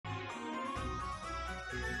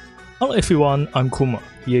Hello everyone, I'm Kuma.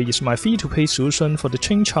 Here is my F2P solution for the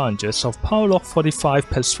chain challenges of Paralogue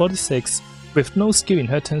 45/46 with no skill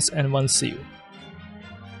inheritance and 1 seal.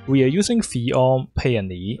 We are using Fjorm,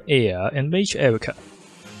 Peony, Air, and Mage Eirika.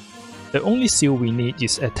 The only seal we need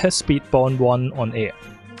is attack speed bond 1 on Air.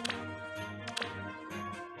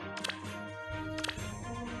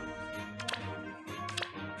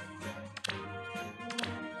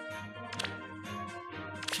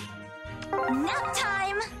 Nap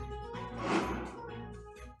time!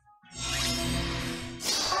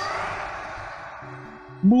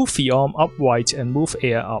 Move Fjorm up right and move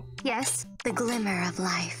Air up. Yes, the glimmer of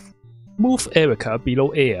life. Move Eirika below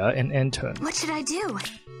Air and end turn. What should I do?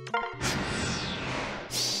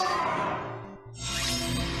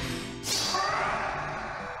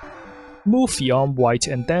 Move Fjorm right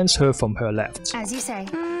and dance her from her left. As you say.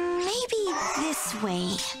 Maybe this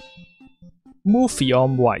way. Move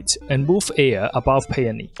Fjorm right and move Air above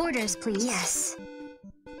Peony. Orders, please. Yes.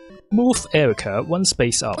 Move Eirika 1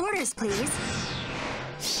 space up. Orders, please.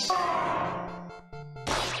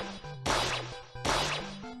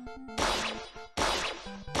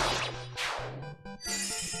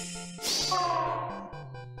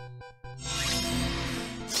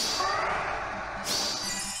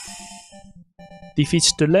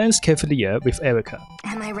 Defeat the Lance Cavalier with Eirika.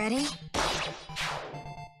 Am I ready?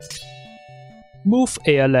 Move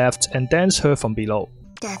Air left and dance her from below.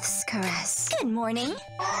 Death's caress. Good morning.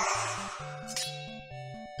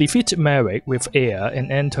 Defeat Mage with Air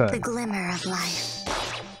and end The turn. glimmer of life.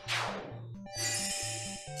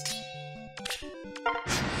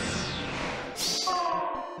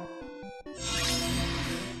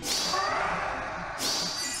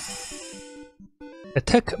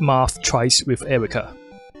 Attack Marth twice with Eirika.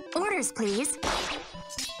 Orders, please.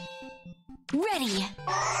 Ready.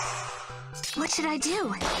 What should I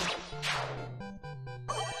do?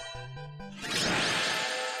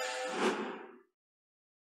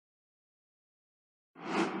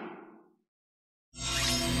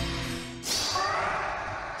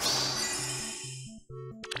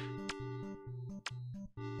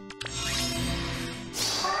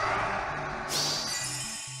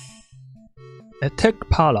 Attack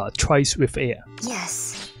Paralogue twice with Air.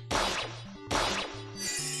 Yes.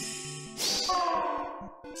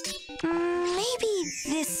 Maybe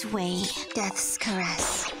this way. Death's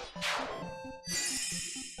caress.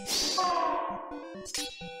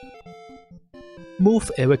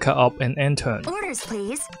 Move Eirika up and end turn. Orders,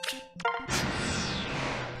 please.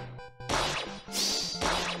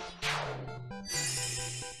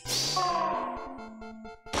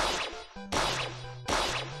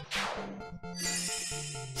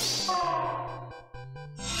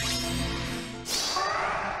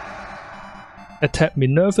 Attack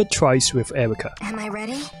Minerva twice with Eirika. Am I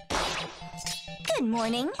ready? Good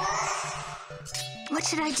morning. What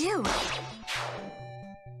should I do?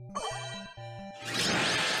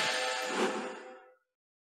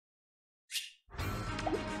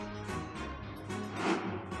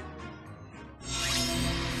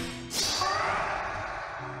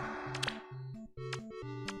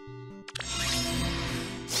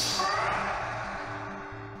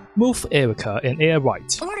 Move Eirika and Air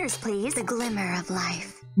right. Orders, please. The glimmer of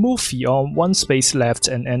life. Move Fjorm 1 space left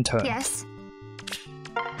and end turn. Yes.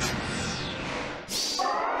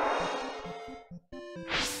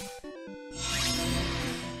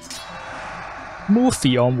 Move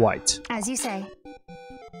Fjorm right. As you say.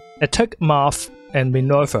 Attack Marth and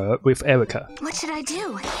Minerva with Eirika. What should I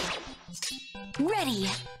do? Ready.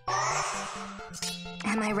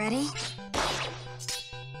 Am I ready?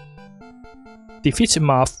 Defeat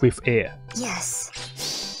Marth with Air. Yes.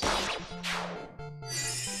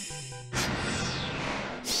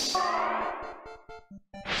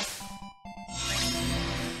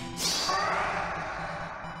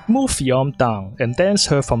 Move Fjorm down and dance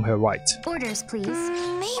her from her right. Orders, please.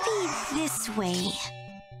 Maybe this way.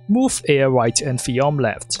 Move Air right and Fjorm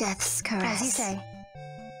left. Death's caress. As you say.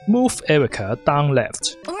 Move Eirika down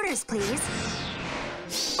left. Orders, please.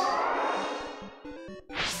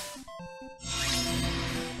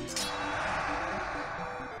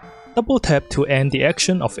 Double tap to end the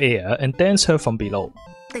action of Air and dance her from below.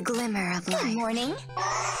 The glimmer of life. Good morning.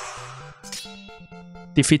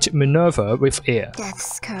 Defeat Minerva with Air.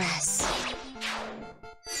 Death's caress.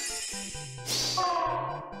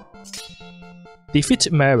 Defeat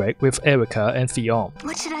Mage with Eirika and Fjorm.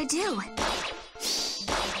 What should I do?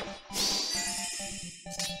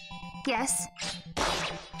 Yes.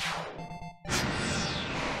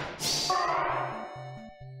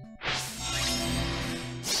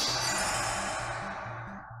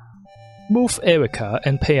 Move Eirika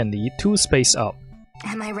and Peony 2 space up.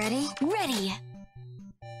 Am I ready? Ready!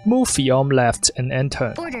 Move Fjorm left and end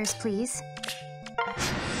turn. Orders, please.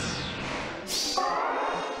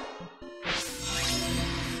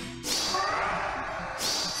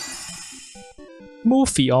 Move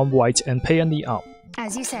Fjorm right and Peony up.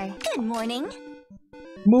 As you say. Good morning.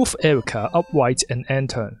 Move Eirika up right and end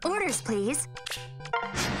turn. Orders, please.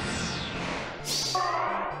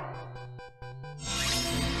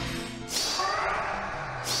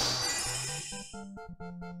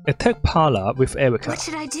 Attack Paralogue with Eirika. What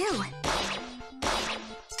should I do?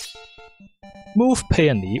 Move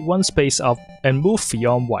Peony one space up and move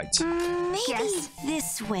Fjorm right. Maybe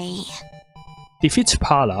this way. Defeat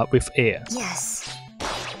Paralogue with air. Yes.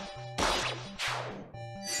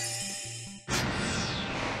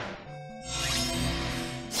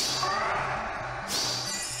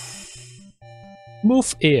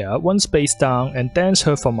 Move air one space down and dance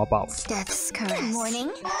her from above. Death's caress. Good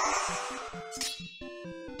morning.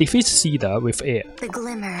 Defeat Cedar with air. The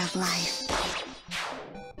glimmer of life.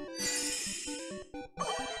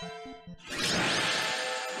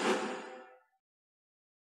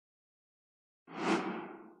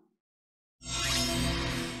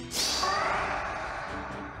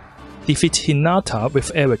 Defeat Hinata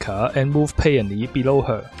with Eirika and move Peony below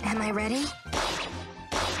her. Am I ready?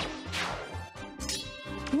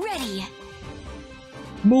 Ready!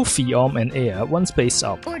 Move Fjorm and air one space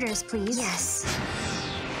up. Orders, please. Yes.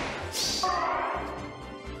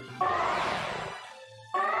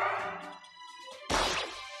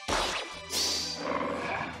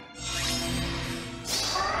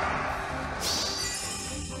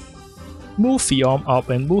 Move Fjorm up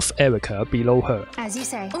and move Eirika below her. As you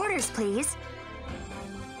say. Orders, please.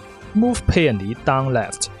 Move Peony down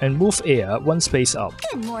left and move air one space up.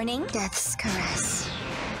 Good morning. Death's caress.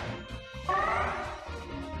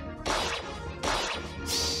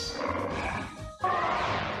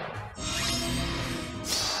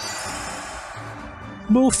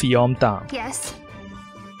 Move Fjorm down. Yes.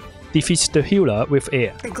 Defeat the healer with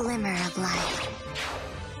air. The glimmer of life.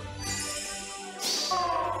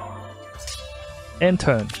 End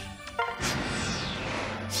turn.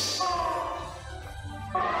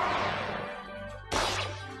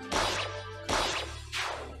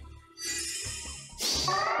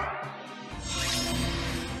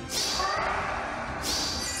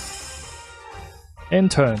 End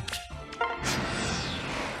turn.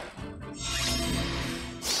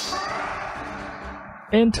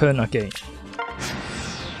 End turn again.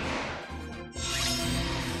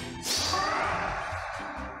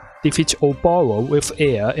 Defeat Oboro with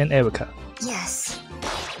air and Eirika. Yes.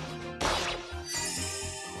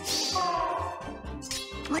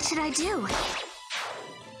 What should I do?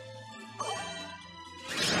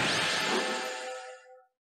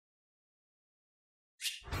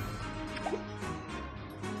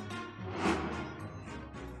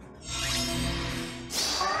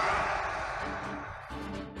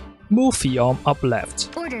 Move Fjorm up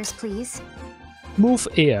left. Orders, please. Move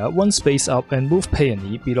air one space up and move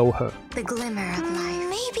Peony below her. The glimmer of life.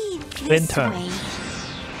 Maybe Then this turn. way.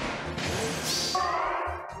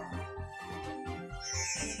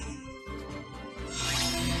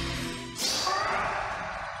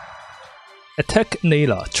 Attack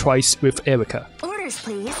Nayla twice with Eirika. Orders,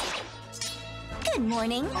 please. Good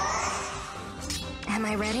morning. Am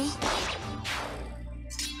I ready?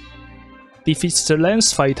 Defeats the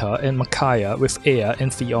Lance Fighter and Makaya with air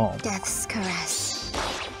and Fjorm. Death's caress.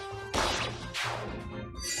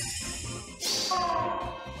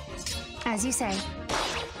 As you say.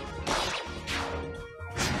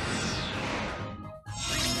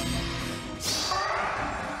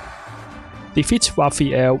 Defeat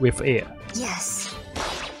Raphael with air. Yes.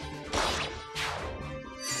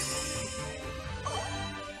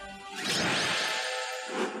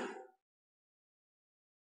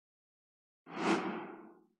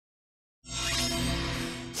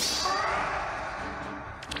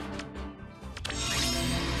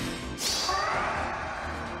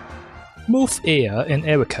 Move air and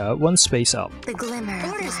Eirika one space up. The glimmer of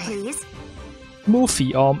life. Orders, please. Move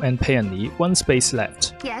Fjorm and Peony one space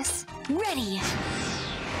left. Yes. Ready.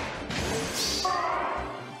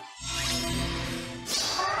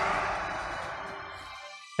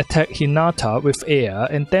 Attack Hinata with air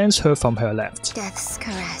and dance her from her left. Death's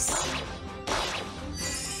caress.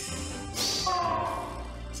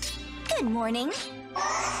 Good morning.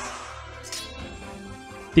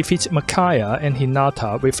 Defeat Makaya and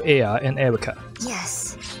Hinata with air and Eirika.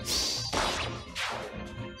 Yes.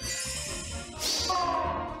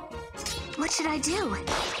 What should I do?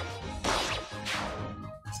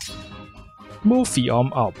 Move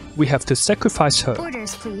Fjorm up. We have to sacrifice her.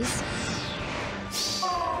 Orders, please.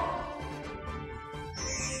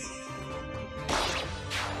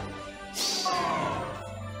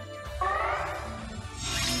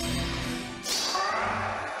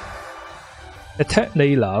 Attack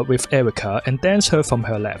Layla with Eirika and dance her from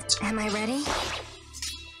her left. Am I ready?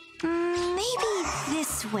 Maybe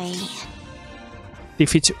this way.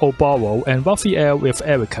 Defeat Oboro and Raphael with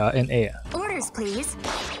Eirika and Air. Orders, please.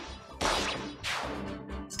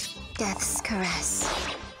 Death's caress.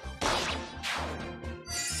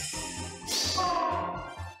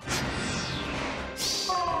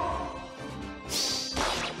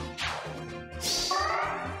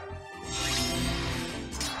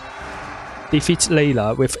 Defeat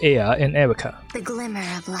Layla with Air and Eirika. The glimmer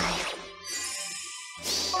of life.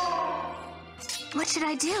 What should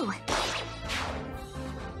I do?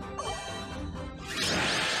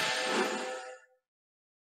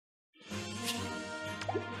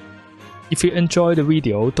 If you enjoyed the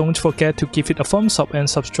video, don't forget to give it a thumbs up and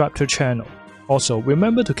subscribe to the channel. Also,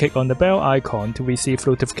 remember to click on the bell icon to receive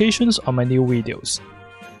notifications on my new videos.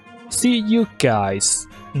 See you guys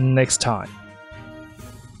next time.